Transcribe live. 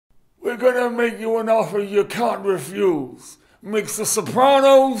We're gonna make you an offer you can't refuse. Mix the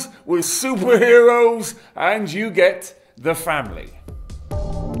Sopranos with superheroes and you get The Family.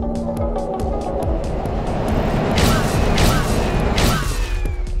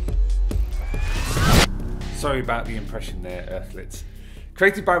 Sorry about the impression there, Earthlets.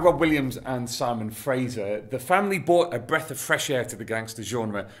 Created by Rob Williams and Simon Fraser, The Family brought a breath of fresh air to the gangster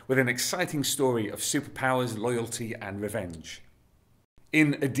genre with an exciting story of superpowers, loyalty and revenge.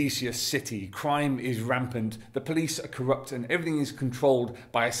 In Odysseus City, crime is rampant, the police are corrupt and everything is controlled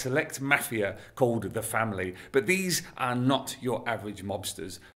by a select mafia called The Family. But these are not your average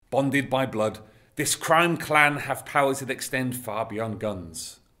mobsters. Bonded by blood, this crime clan have powers that extend far beyond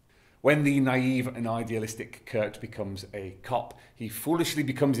guns. When the naive and idealistic Kurt becomes a cop, he foolishly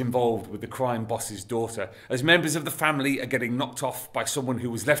becomes involved with the crime boss's daughter, as members of the family are getting knocked off by someone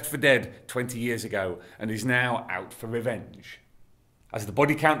who was left for dead 20 years ago and is now out for revenge. As the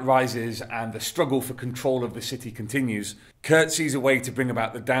body count rises and the struggle for control of the city continues, Kurt sees a way to bring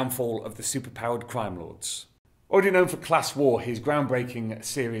about the downfall of the superpowered crime lords. Already known for Class War, his groundbreaking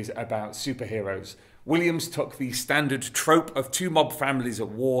series about superheroes, Williams took the standard trope of two mob families at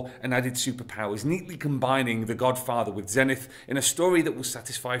war and added superpowers, neatly combining The Godfather with Zenith in a story that will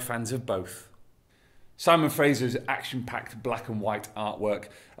satisfy fans of both. Simon Fraser's action-packed black and white artwork,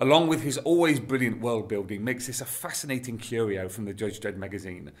 along with his always brilliant world building, makes this a fascinating curio from the Judge Dredd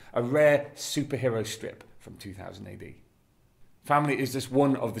magazine, a rare superhero strip from 2000 AD. Family is just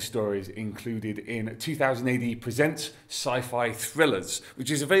one of the stories included in 2000 AD Presents Sci-Fi Thrillers,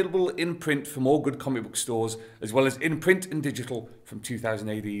 which is available in print from all good comic book stores, as well as in print and digital from 2000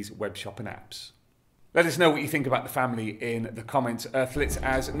 AD's web shop and apps. Let us know what you think about The Family in the comments, Earthlets,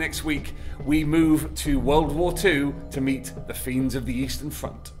 as next week we move to World War II to meet the Fiends of the Eastern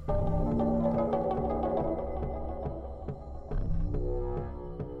Front.